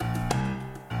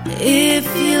If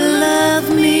you love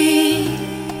me,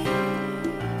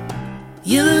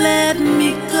 you let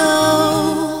me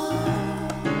go.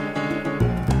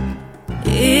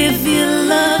 If you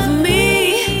love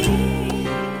me,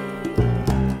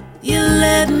 you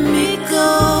let me go.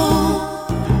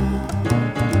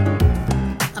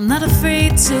 I'm not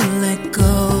afraid to let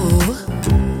go,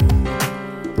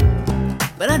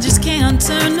 but I just can't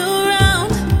turn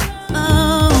around.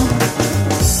 Oh,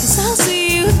 'cause I'll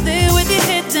see you there with your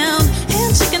head down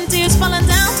and chicken tears falling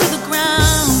down to the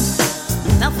ground.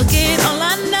 And I'll forget all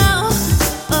I know.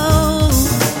 Oh,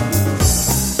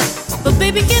 but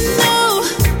baby, you know,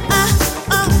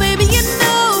 oh baby, you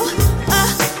know,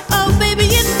 oh baby,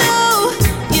 you know,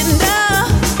 you know.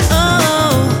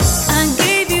 Oh, I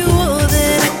gave you all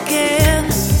that I can.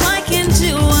 Why can't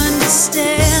you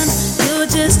understand? You're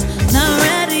just not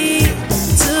ready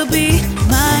to be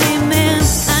my man.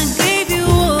 I gave you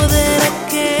all that I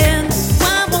can.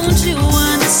 Why won't you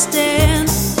understand?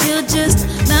 You're just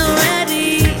not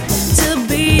ready to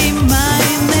be my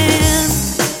man.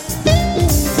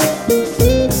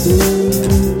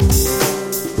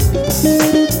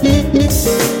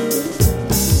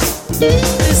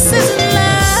 This isn't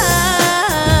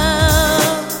love,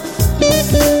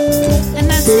 and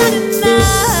that's not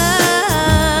enough.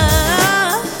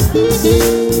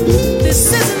 This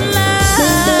isn't love,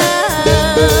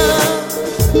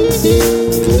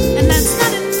 and that's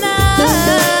not enough.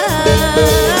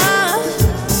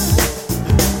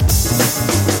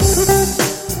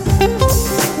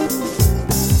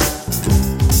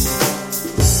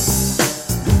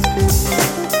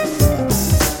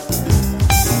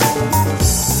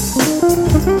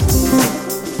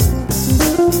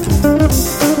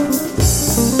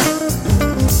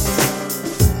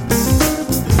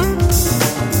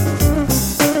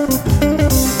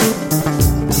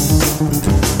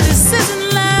 This isn't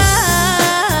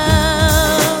love,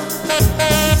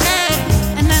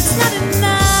 and that's not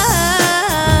enough.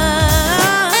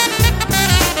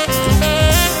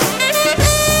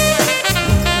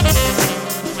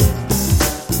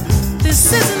 This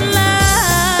isn't love,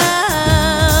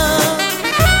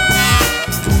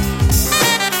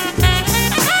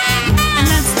 and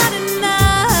that's not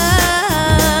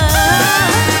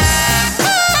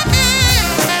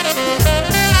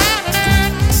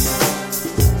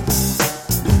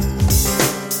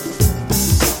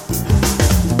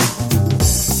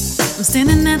I'm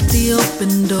standing at the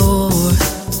open door,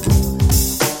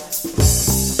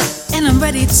 and I'm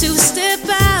ready to step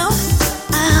out.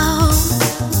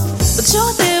 But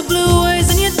you're there, blue eyes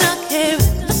and your dark hair,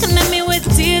 looking at me with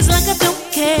tears like I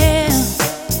don't care.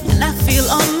 And I feel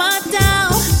all my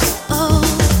doubt. Oh,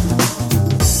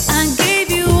 I gave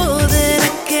you all that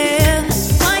I can.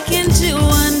 Why can't you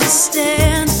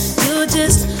understand? You're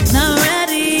just not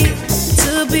ready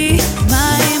to be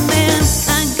my man.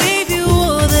 I gave you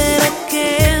all that I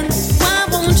can. Why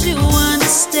won't you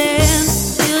understand?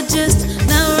 You're just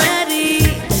not ready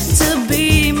to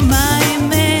be my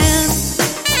man.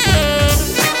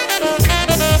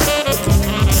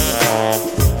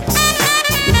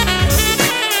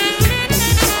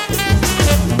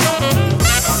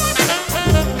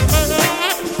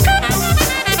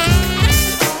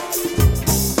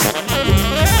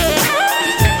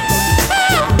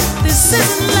 This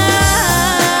isn't love,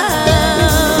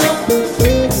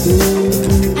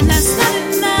 and that's not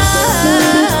enough.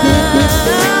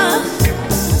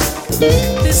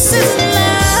 This isn't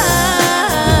love,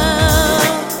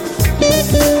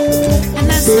 and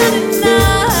that's not enough.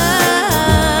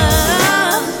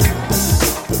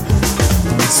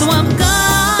 So I'm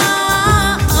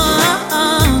gone,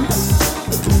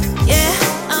 yeah,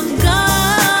 I'm gone.